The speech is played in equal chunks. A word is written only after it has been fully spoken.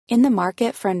In the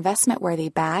market for investment-worthy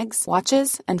bags,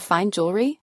 watches, and fine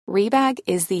jewelry, Rebag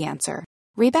is the answer.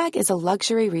 Rebag is a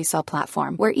luxury resale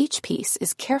platform where each piece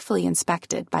is carefully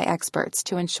inspected by experts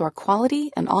to ensure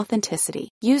quality and authenticity.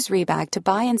 Use Rebag to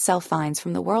buy and sell finds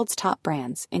from the world's top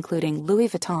brands, including Louis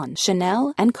Vuitton,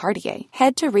 Chanel, and Cartier.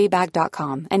 Head to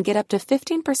Rebag.com and get up to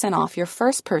 15% off your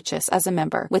first purchase as a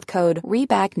member with code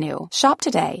REBAGNEW. Shop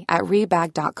today at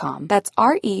Rebag.com. That's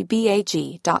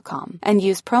REBAG.com. And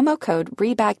use promo code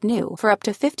REBAGNEW for up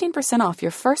to 15% off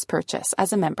your first purchase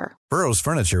as a member. Burrow's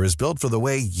furniture is built for the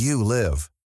way you live.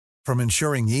 From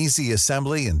ensuring easy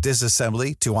assembly and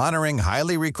disassembly to honoring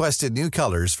highly requested new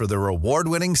colors for their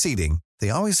award-winning seating, they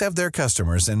always have their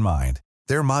customers in mind.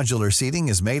 Their modular seating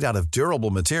is made out of durable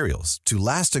materials to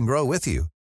last and grow with you.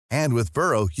 And with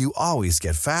Burrow, you always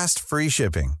get fast, free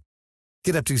shipping.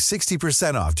 Get up to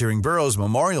 60% off during Burrow's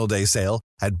Memorial Day sale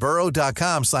at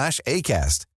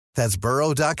burrow.com/ACAST. That's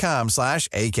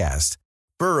burrow.com/ACAST.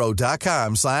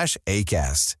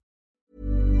 burrow.com/ACAST.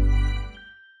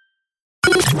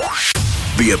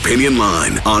 The Opinion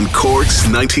Line on Cork's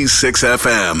 96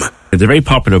 FM. A very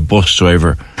popular bus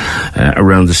driver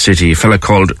around the city, a fella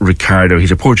called Ricardo.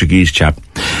 He's a Portuguese chap.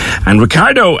 And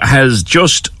Ricardo has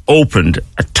just opened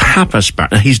a tapas bar.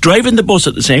 He's driving the bus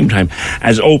at the same time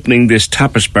as opening this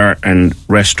tapas bar and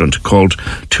restaurant called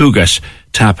Tugas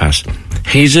Tapas.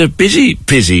 He's a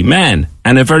busy man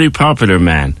and a very popular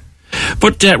man.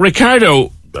 But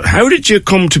Ricardo, how did you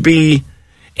come to be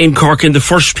in Cork in the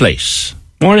first place?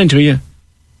 Morning to you.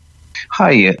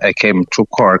 Hi, I came to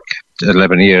Cork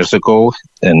 11 years ago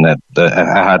and I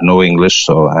had no English,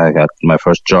 so I got my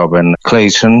first job in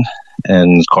Clayton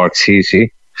in Cork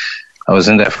City. I was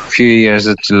in there for a few years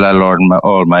until I learned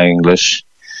all my English,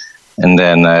 and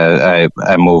then I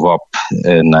moved up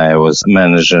and I was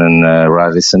manager in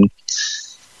Radisson,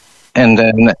 and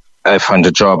then I found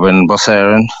a job in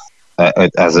Bosairan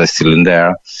as I still in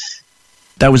there.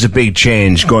 That was a big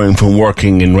change, going from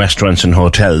working in restaurants and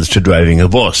hotels to driving a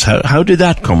bus. How did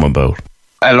that come about?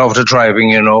 I love the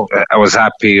driving, I was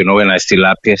happy, and I'm still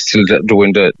happy, still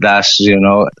doing that,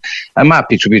 I'm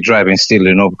happy to be driving still,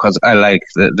 because I like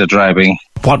the driving.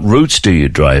 What routes do you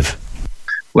drive?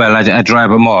 Well, I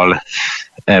drive them all.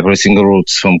 Every single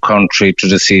route from country to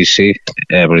the city,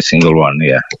 every single one,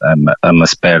 yeah. I'm a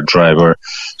spare driver,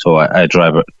 so I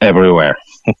drive everywhere.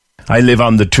 I live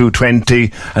on the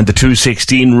 220 and the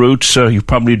 216 route, so you've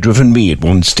probably driven me at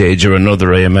one stage or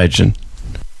another, I imagine.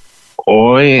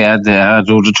 Oh, yeah, I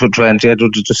do the 220, I do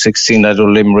the 216, I do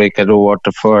Limerick, I do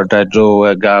Waterford, I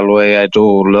do Galway, I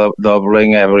do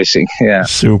Dublin, everything, yeah.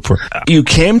 Super. You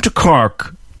came to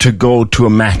Cork to go to a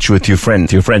match with your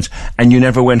friends, and you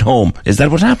never went home. Is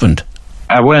that what happened?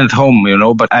 I went home,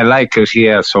 but I like it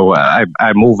here, so I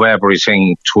move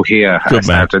everything to here. Good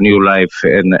man. I start a new life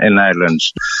in Ireland.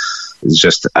 It's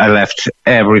just, I left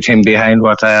everything behind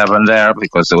what I have in there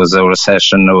because there was a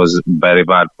recession. It was very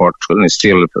bad Portugal, and it's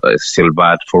still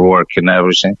bad for work and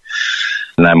everything.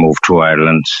 And I moved to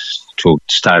Ireland to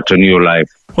start a new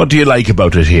life. What do you like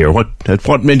about it here?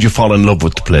 What made you fall in love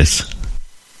with the place?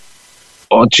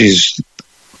 Oh, geez.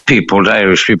 The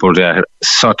Irish people, they're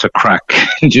such a crack.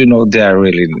 They're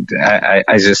really,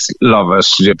 I just love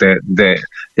us.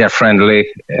 They're friendly,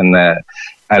 and I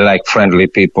like friendly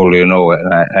people, and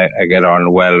I get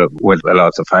on well with a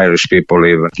lot of Irish people,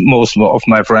 even. Most of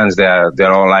my friends,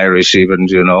 they're all Irish, even,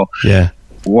 Yeah.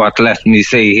 What let me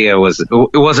say here it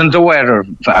wasn't the weather,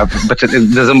 but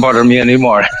it doesn't bother me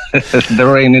anymore. The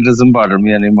rain, it doesn't bother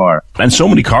me anymore. And so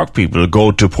many Cork people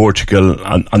go to Portugal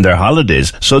on their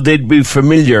holidays, so they'd be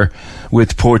familiar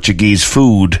with Portuguese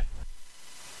food.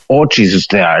 Oh, Jesus,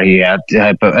 they are, yeah.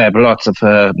 I have lots of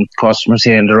customers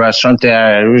here in the restaurant.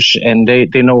 They're Irish, and they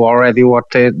know already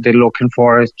what they're looking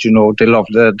for. They love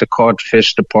the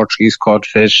codfish, the Portuguese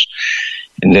codfish.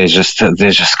 And they just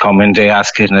come in, they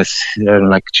ask it, and they're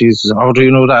like, Jesus, how do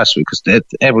you know that? Because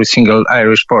every single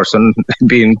Irish person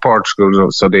be in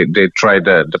Portugal, so they try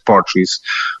the Portuguese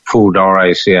food, all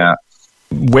right, yeah.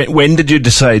 When did you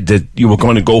decide that you were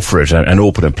going to go for it and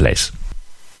open a place?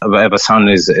 My son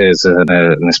is in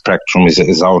a spectrum,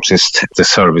 is autist. The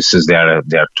services, they are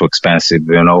too expensive,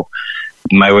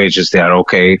 My wages, they are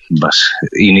okay, but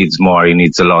he needs more. He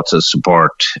needs a lot of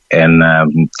support and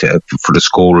for the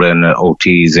school and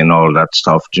OTs and all that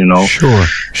stuff, Sure.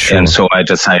 And so I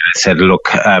said, look,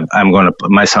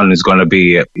 my son is going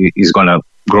to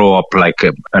grow up like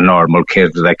a normal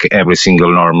kid, like every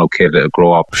single normal kid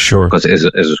grow up. Sure. Because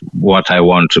is what I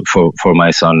want for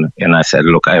my son. And I said,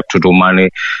 look, I have to do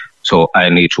money, so I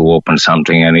need to open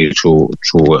something. I need to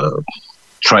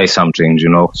try something,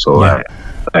 So yeah.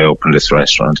 I opened this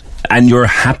restaurant. And you're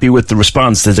happy with the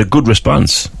response? There's a good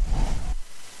response.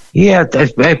 Yeah,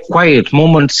 quiet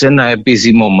moments and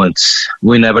busy moments.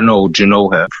 We never know,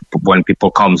 when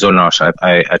people comes or not.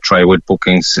 I try with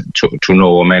bookings to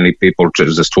know how many people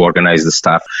just to organize the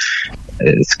staff.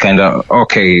 It's kind of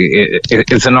okay.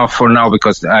 It's enough for now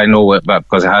because I know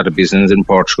because I had a business in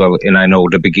Portugal and I know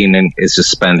the beginning is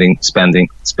just spending.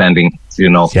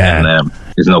 Yeah. And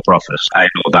there's no profit. I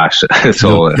know that.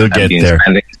 So you'll get there.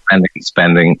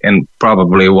 Spending, and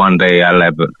probably one day I'll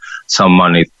have some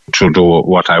money to do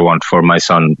what I want for my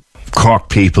son. Cork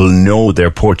people know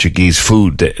their Portuguese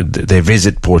food. They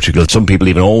visit Portugal. Some people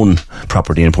even own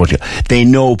property in Portugal. They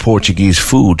know Portuguese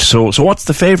food. So what's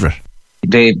the favourite?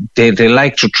 They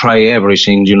like to try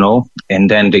everything, and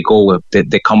then they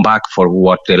come back for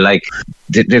what they like.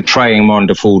 They're trying on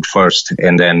the food first,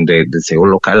 and then they say, "Oh,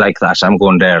 look, I like that. I'm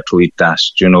going there to eat that,"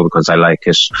 because I like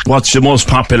it. What's the most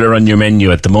popular on your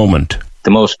menu at the moment?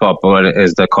 The most popular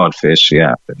is the codfish.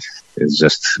 Yeah,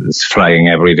 it's flying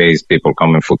every day. People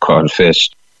coming for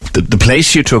codfish. The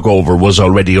place you took over was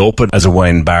already open as a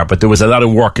wine bar, but there was a lot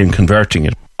of work in converting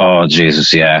it. Oh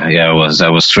Jesus, yeah. I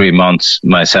was 3 months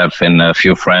myself and a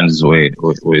few friends. We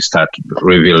started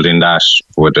rebuilding that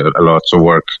with a lot of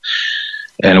work,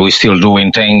 and we're still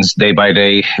doing things day by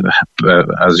day.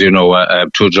 As you know,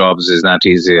 2 jobs is not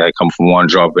easy. I come from one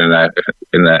job and I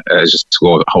just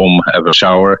go home, have a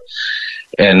shower,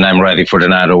 and I'm ready for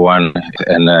another one.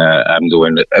 And I'm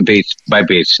doing it a bit by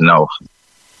bit now.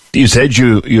 You said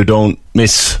you don't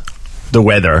miss the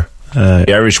weather.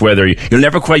 The Irish weather, you'll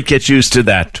never quite get used to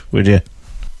that, would you?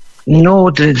 No,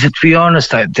 to be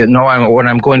honest, when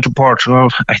I'm going to Portugal,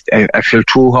 I feel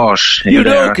too hot. You're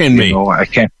joking me. I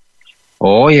can't.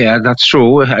 Oh yeah, that's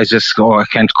true. I just go. I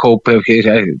can't cope. I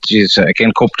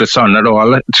can't cope the sun at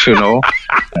all.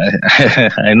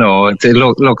 I know it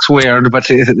looks weird, but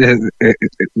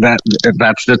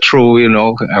that's the truth.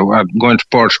 I'm going to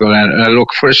Portugal and I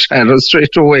look for a shadow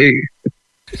straight away.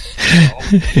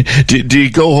 Do you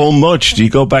go home much? Do you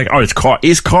go back? Oh, it's Cork.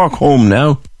 Is Cork home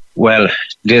now? Well,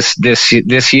 this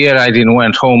year I didn't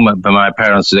went home, but my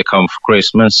parents, they come for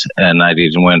Christmas, and I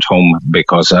didn't went home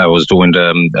because I was doing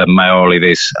my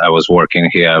holidays. I was working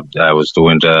here. I was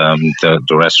doing the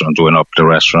restaurant, doing up the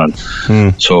restaurant.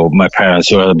 So my parents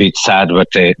were a bit sad, but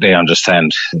they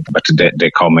understand. But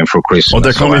they're coming for Christmas. Oh,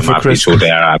 they're coming for Christmas. So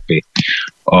they are happy.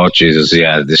 Oh Jesus,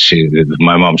 yeah.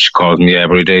 My mom, she calls me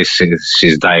every day.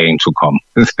 She's dying to come.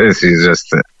 She's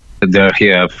just. They're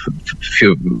here a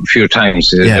few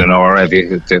times,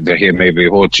 already. They're here maybe,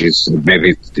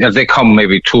 maybe they come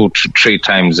maybe 2 to 3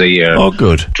 times a year. Oh,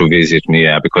 good. To visit me,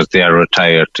 yeah, because they are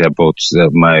retired. They're both,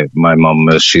 my mom,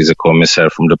 she's a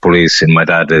commissaire from the police, and my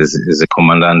dad is a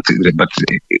commandant, but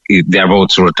they're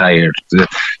both retired.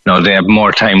 No, they have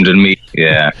more time than me,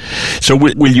 yeah. So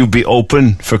will you be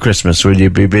open for Christmas? Will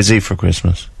you be busy for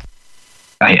Christmas?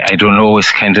 I don't know.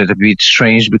 It's kind of a bit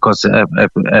strange because I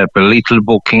have little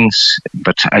bookings,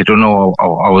 but I don't know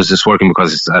how is this working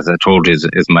because, as I told you,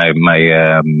 it's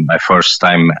my first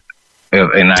time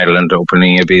in Ireland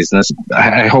opening a business.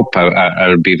 I hope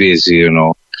I'll be busy.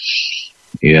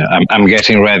 Yeah, I'm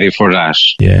getting ready for that.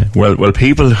 Yeah. Well,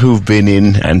 people who've been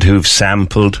in and who've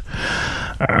sampled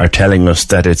are telling us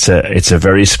that it's a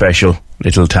very special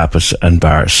little tapas and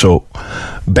bar. So,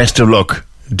 best of luck.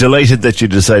 Delighted that you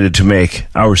decided to make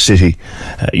our city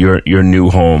your new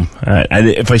home. And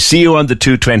if I see you on the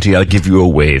 220, I'll give you a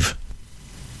wave.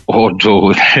 Oh,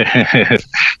 dude.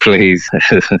 Please.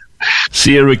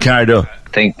 See you, Ricardo.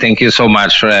 Thank you so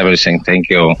much for everything. Thank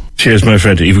you. Cheers, my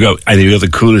friend. You've got the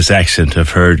coolest accent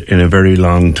I've heard in a very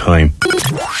long time.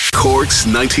 Cork's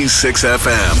 96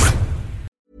 FM.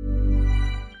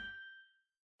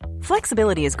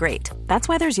 Flexibility is great. That's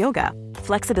why there's yoga.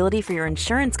 Flexibility for your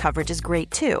insurance coverage is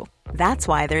great too. That's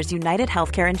why there's United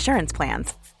Healthcare Insurance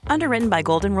Plans. Underwritten by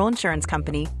Golden Rule Insurance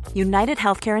Company, United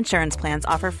Healthcare Insurance Plans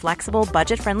offer flexible,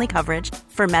 budget-friendly coverage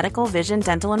for medical, vision,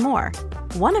 dental, and more.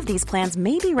 One of these plans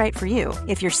may be right for you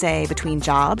if you're, say, between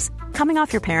jobs, coming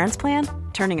off your parents' plan,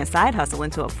 turning a side hustle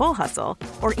into a full hustle,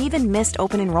 or even missed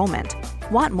open enrollment.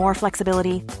 Want more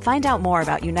flexibility? Find out more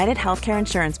about United Healthcare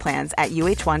Insurance Plans at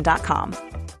uh1.com.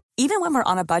 Even when we're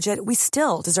on a budget, we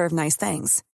still deserve nice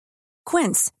things.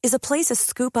 Quince is a place to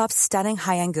scoop up stunning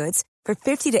high-end goods for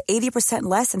 50 to 80%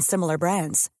 less than similar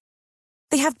brands.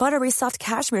 They have buttery soft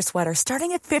cashmere sweaters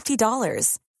starting at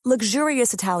 $50,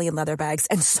 luxurious Italian leather bags,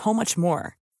 and so much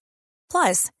more.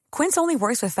 Plus, Quince only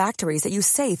works with factories that use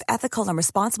safe, ethical, and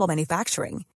responsible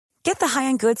manufacturing. Get the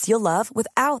high-end goods you'll love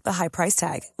without the high price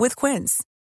tag with Quince.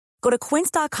 Go to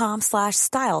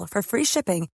quince.com/style for free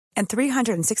shipping and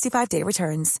 365-day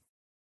returns.